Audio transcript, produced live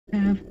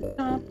have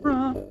top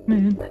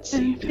ramen, Let's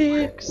see and if it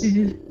works.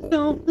 is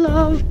so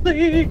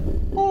lovely.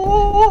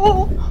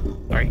 Oh,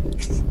 sorry.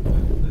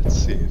 Let's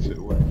see if it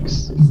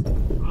works.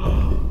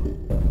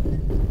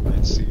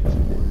 Let's see if it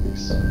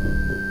works.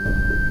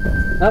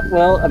 Oh,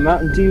 well, a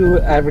Mountain Dew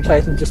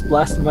advertisement just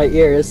blasted my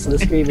ears, so the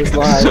stream is I'm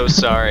live. so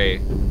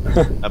sorry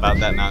about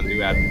that Mountain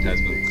Dew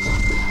advertisement.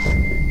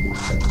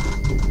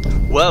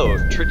 Whoa,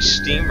 Twitch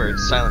streamer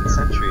Silent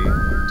Sentry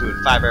doing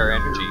 5-hour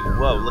energy.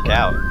 Whoa, look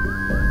out.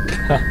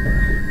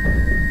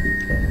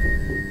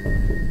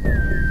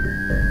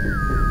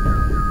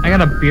 I got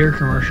a beer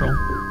commercial.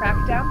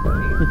 Back down?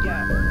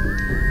 Yeah.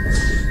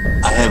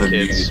 I have a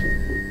Kids.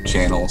 muted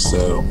channel,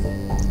 so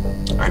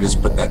I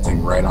just put that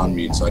thing right on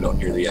mute so I don't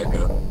hear the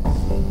echo.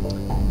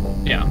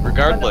 Yeah.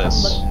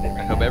 Regardless,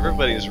 I hope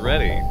everybody's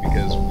ready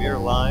because we are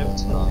live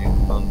tonight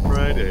on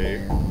Friday.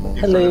 in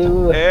front of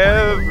Hello.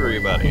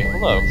 Everybody.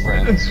 Hello,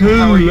 friends.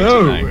 How are you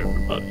tonight?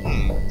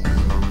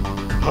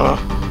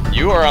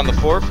 You are on the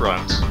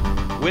forefront,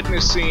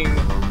 witnessing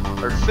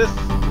our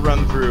 5th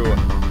run-through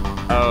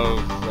of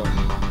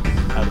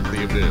Out of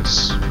the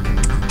Abyss.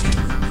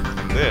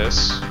 And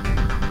this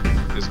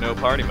is no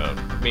party mode,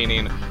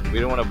 meaning we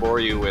don't want to bore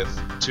you with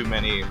too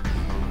many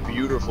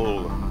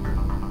beautiful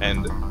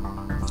and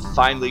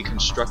finely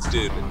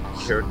constructed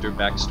character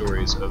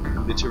backstories of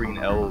glittering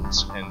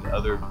elves and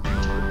other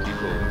beautiful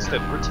people.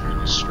 Instead, we're taking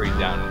you straight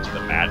down into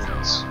the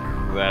madness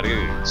that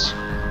is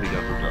the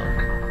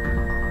Underdark.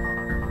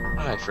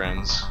 Hi,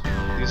 friends.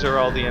 These are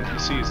all the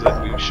NPCs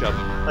that we shall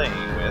be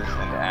playing with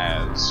and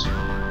as.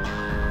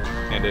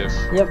 And if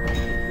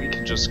we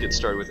can just get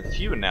started with a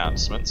few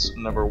announcements.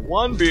 Number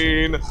 1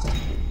 being,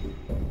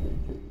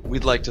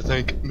 we'd like to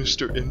thank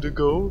Mr.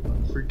 Indigo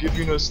for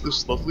giving us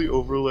this lovely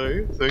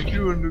overlay. Thank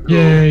you, Indigo.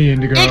 Yay,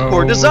 Indigo.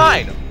 Inkboard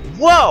design!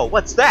 Whoa,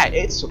 what's that?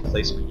 It's a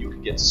place where you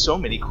can get so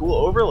many cool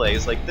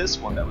overlays like this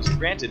one that was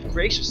granted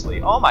graciously.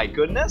 Oh my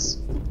goodness!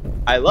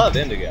 I love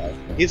Indigo.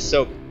 He's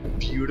so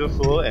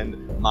beautiful, and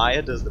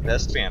Maya does the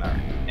best fan art.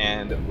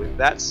 And with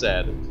that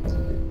said,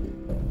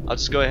 I'll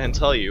just go ahead and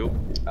tell you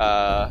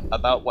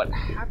about what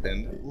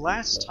happened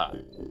last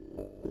time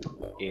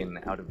in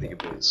Out of the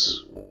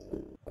Abyss.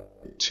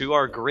 To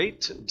our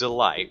great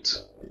delight,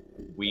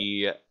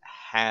 we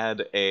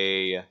had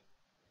a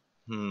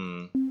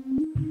fun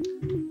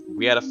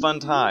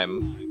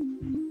time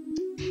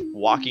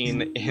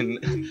walking in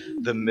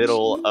the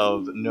middle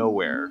of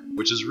nowhere,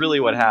 which is really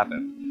what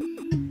happened.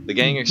 The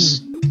gang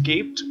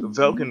escaped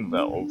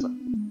Velkynvelve,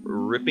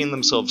 ripping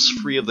themselves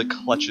free of the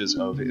clutches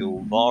of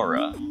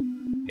Ilvara,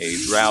 a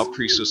drow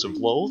priestess of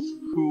Loth,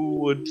 who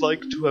would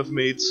like to have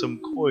made some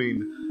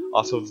coin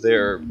off of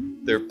their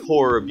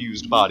poor,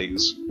 abused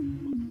bodies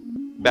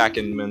back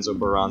in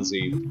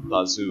Menzoberranzi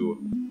Bazoo,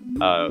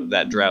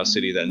 that drow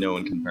city that no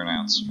one can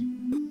pronounce.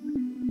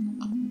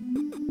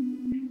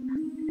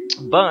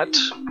 But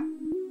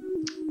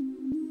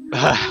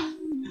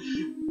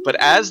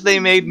as they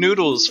made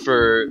noodles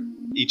for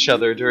each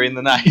other during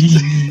the night,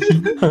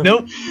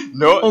 Nope.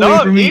 no, Only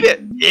for me. eat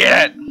it, eat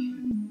it.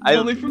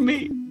 Only for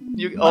me.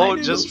 Oh,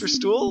 My just noodles. for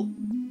stool?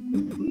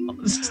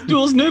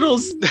 Stool's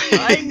noodles.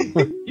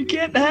 You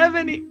can't have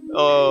any.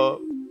 Oh,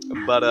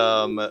 but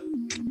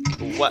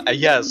what?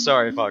 Yeah,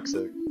 sorry,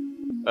 Foxic.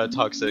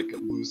 Toxic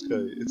blue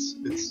sky.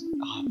 It's.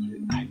 Oh,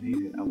 I made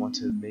it. I want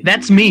to make.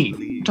 That's it me.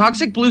 believe.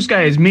 Toxic blue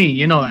sky is me.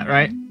 You know that,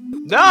 right?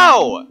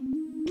 No.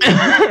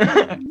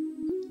 Don't.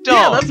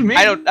 Yeah, that's me.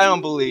 I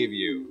don't believe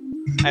you.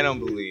 I don't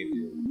believe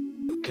you.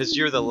 Cause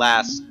you're the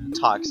last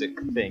toxic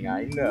thing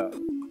I know.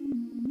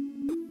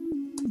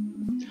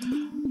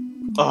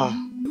 Oh.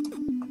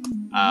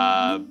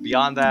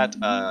 Beyond that,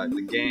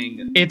 the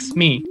gang. It's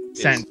me.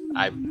 Send.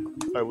 I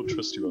will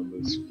trust you on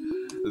this.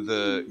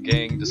 The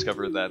gang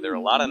discovered that there are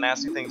a lot of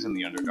nasty things in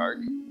the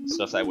Underdark.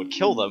 Stuff that would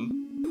kill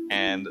them,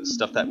 and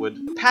stuff that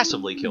would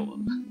passively kill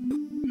them.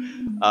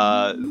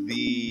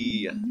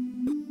 The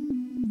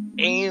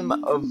aim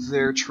of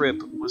their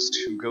trip was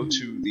to go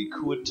to the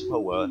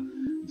Kuatoa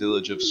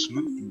village of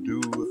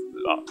Snoopdoo,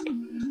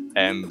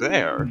 and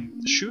there,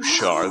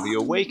 Shushar the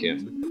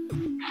Awakened,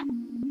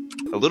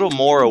 a little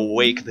more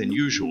awake than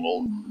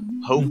usual,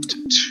 hoped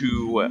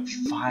to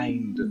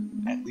find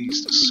at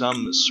least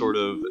some sort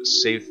of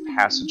safe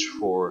passage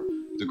for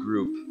the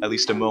group, at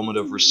least a moment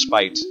of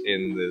respite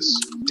in this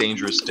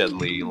dangerous,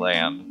 deadly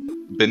land,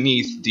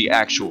 beneath the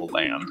actual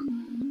land,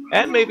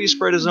 and maybe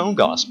spread his own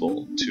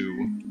gospel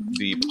to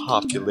the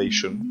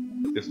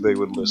population, if they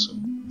would listen.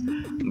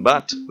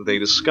 But they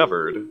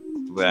discovered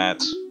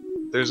that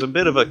there's a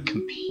bit of a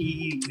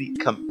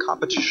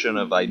competition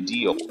of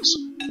ideals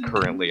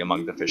currently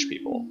among the fish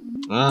people.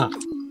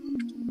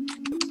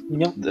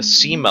 Yep. The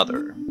Sea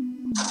Mother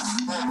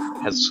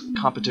has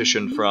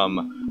competition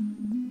from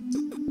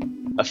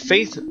a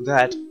faith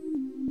that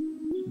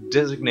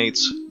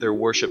designates their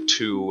worship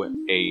to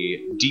a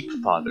deep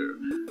father,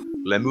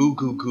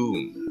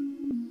 Lemugugun.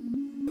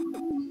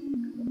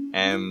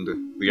 And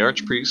the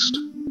archpriest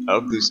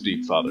of this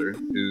deep father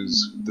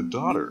is the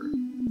daughter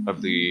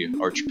of the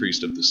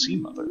archpriest of the Sea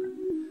Mother.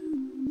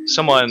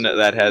 someone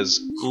that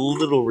has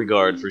little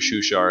regard for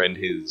Shushar and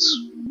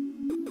his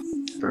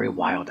very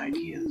wild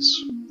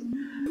ideas.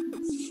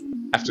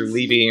 After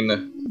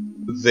leaving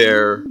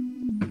their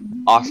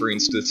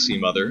offerings to the Sea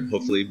Mother,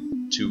 hopefully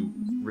to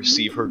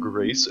receive her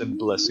grace and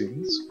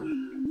blessings,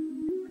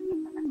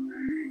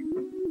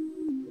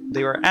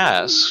 they were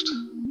asked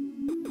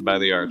by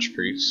the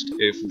Archpriest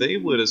if they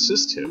would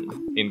assist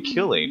him in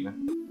killing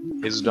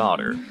his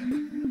daughter.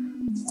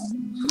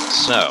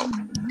 So,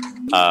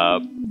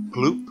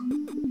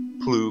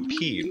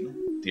 Plupine,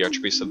 the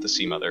Archpriest of the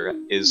Sea Mother,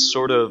 is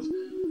sort of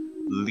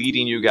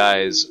leading you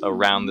guys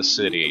around the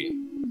city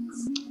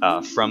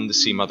from the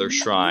Sea Mother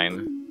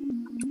Shrine,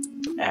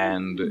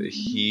 and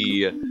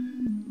he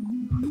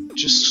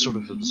just sort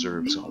of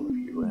observes all of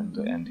you,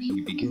 and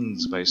he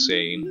begins by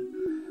saying,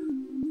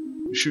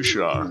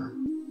 Shushar,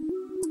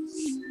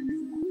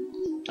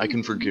 I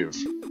can forgive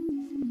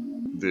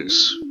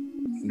this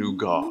new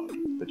god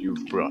that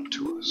you've brought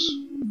to us.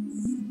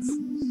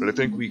 But I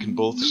think we can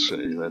both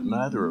say that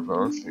neither of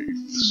our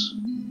faiths,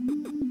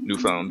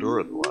 newfound or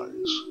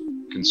otherwise,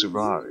 can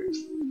survive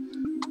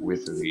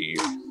with the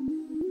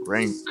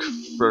rank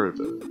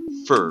fervor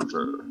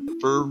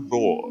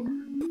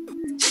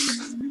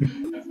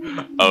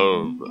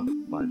of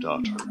my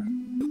daughter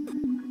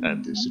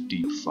and this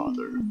deep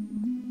father.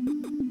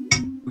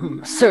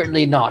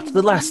 Certainly not.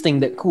 The last thing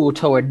that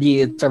Kuotoa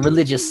needs are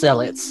religious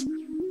zealots.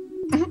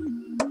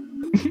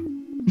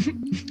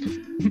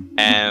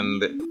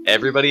 And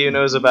everybody who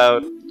knows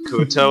about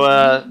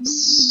Kuotoa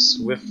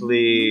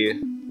swiftly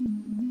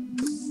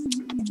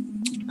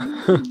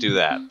do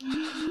that.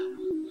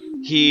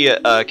 He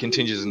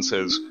continues and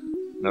says,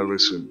 now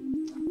listen,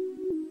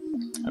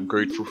 I'm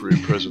grateful for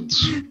your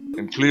presence,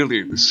 and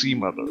clearly the Sea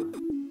Mother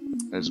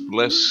has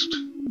blessed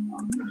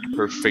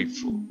her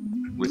faithful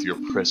with your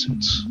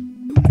presence.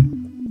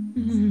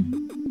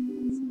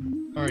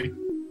 Alright.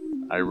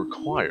 I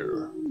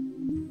require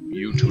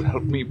you to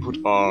help me put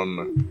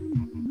on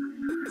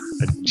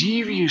a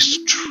devious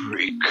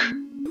trick.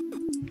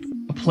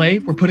 A play?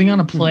 We're putting on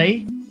a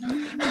play?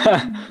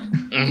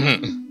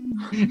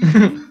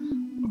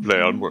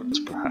 Play on words,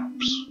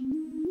 perhaps.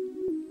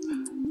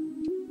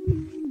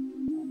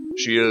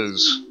 She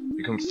has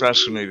become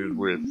fascinated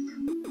with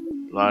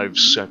live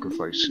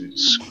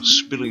sacrifices,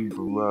 spilling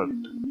blood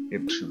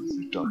into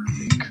the dark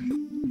lake.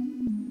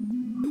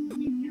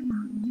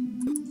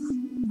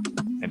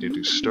 And it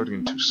is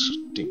starting to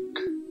stink,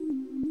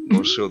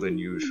 more so than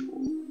usual.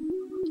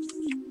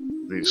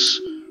 This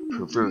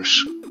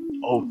perverse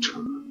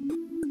altar.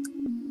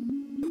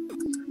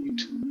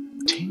 It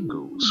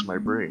tingles my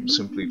brain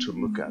simply to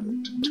look at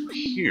it, to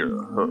hear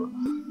her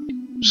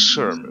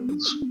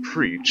sermons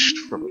preached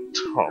from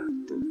atop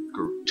the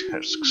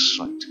grotesque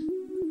sight.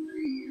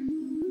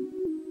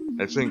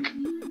 I think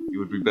it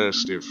would be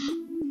best if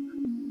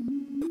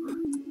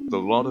the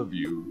lot of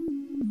you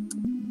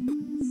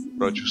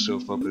brought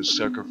yourself up as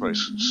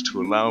sacrifices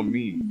to allow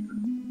me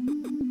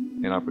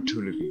an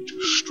opportunity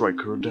to strike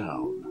her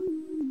down.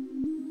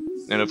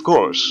 And of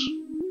course,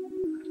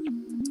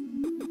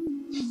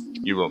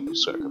 you won't be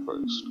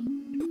sacrificed.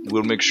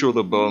 We'll make sure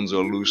the bonds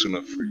are loose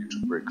enough for you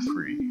to break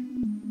free.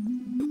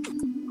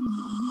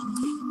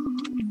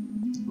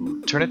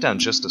 Ooh, turn it down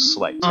just a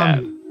slight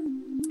tad.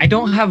 I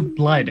don't have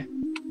blood,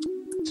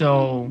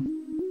 so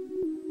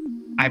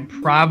I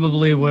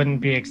probably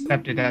wouldn't be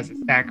accepted as a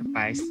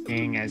sacrifice,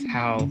 seeing as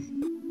how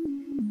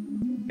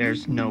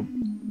there's no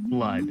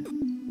blood.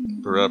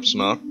 Perhaps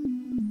not.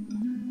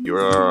 You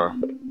are,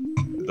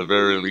 at the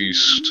very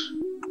least,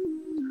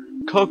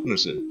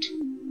 cognizant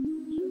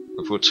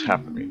of what's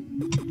happening.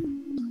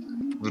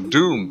 The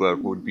doom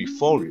that would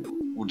befall you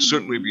would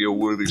certainly be a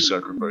worthy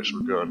sacrifice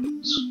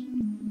regardless.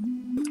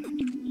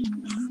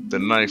 The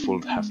knife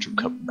will have to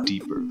cut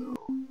deeper, though,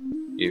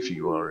 if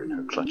you are in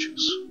her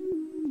clutches.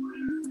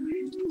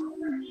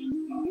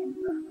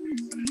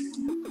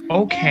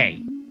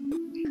 Okay.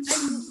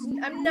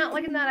 I'm not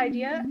liking that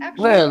idea.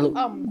 Actually, Well,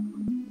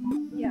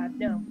 yeah,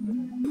 no.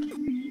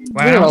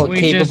 Why we're don't all we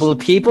capable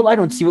people. I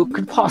don't see what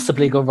could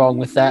possibly go wrong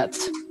with that.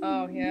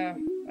 Oh, yeah.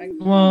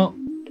 Well,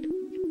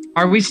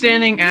 are we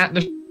standing at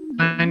the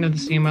shrine of the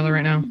Sea Mother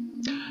right now?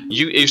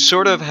 You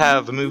sort of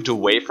have moved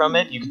away from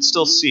it. You can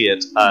still see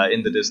it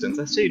in the distance.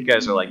 I say you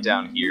guys are like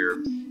down here.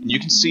 And you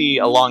can see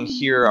along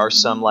here are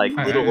some like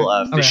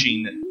little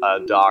fishing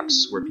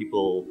docks where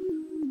people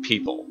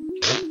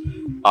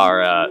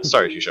are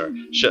sorry, Shushar,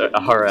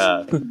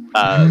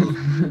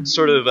 are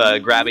sort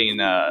of grabbing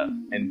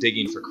and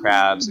digging for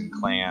crabs and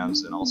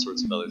clams and all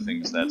sorts of other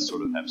things that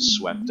sort of have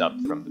swept up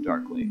from the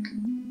Dark Lake.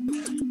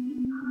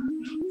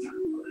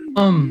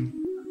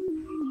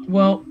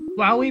 Well,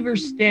 while we were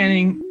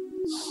standing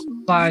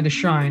by the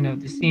shrine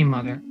of the Sea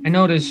Mother, I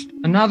noticed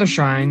another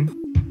shrine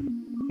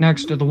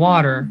next to the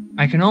water.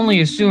 I can only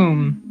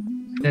assume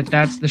that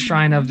that's the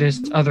shrine of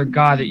this other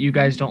god that you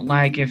guys don't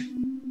like. If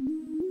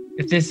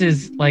this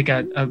is like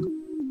a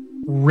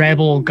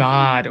rebel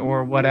god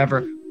or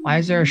whatever, why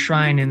is there a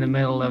shrine in the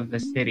middle of the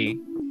city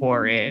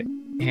for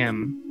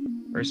him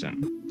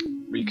person?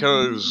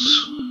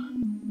 Because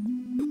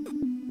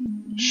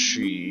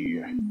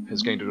she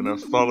has gained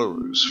enough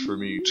followers for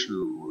me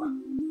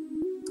to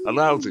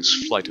allow this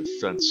flight of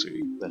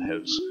fancy that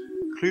has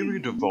clearly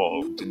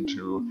devolved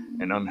into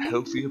an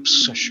unhealthy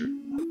obsession.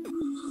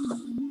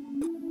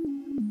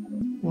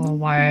 Well,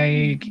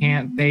 why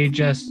can't they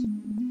just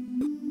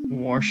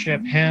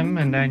worship him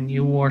and then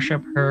you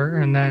worship her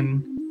and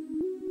then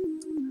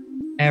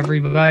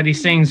everybody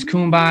sings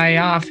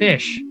Kumbaya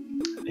fish?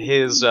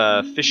 His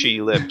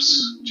fishy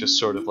lips just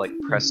sort of like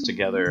press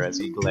together as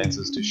he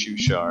glances to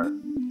Shushar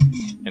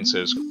and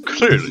says,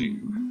 "Clearly,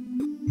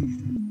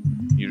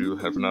 you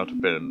have not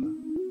been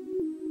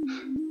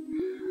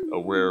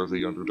aware of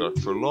the Underdark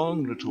for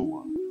long, little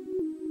one,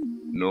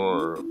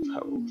 nor of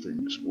how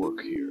things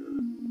work here."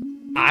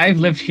 I've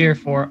lived here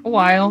for a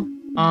while.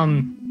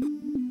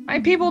 My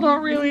people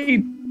don't really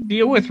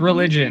deal with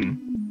religion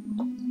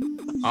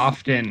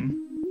often.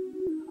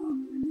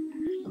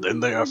 Then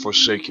they are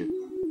forsaken.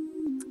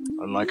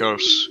 Unlike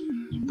us,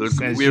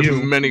 Says we have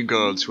you. many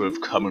gods who have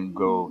come and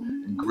go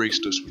and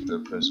graced us with their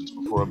presence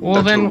before a Well,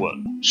 better then-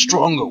 one,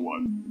 stronger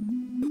one,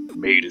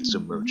 made its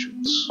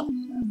emergence.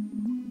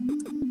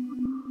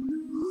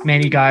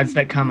 Many gods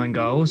that come and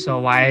go, so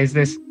why is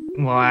this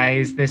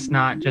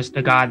not just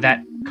a god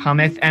that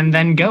cometh and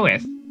then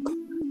goeth?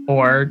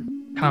 Or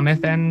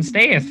cometh and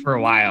stayeth for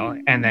a while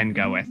and then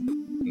goeth?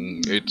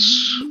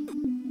 It's...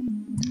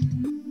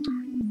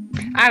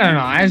 I don't know.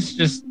 I don't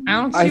see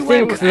I why.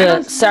 think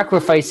the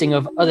sacrificing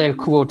of other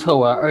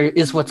Kuotoa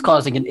is what's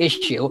causing an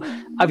issue.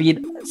 I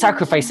mean,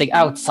 sacrificing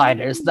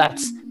outsiders,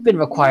 that's been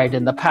required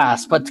in the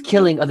past, but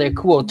killing other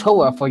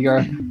Kuotoa for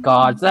your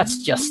gods, that's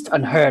just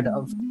unheard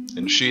of.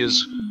 And she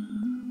has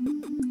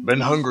been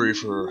hungry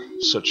for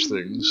such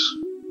things.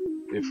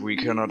 If we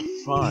cannot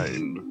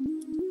find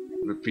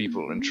the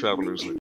people and travelers that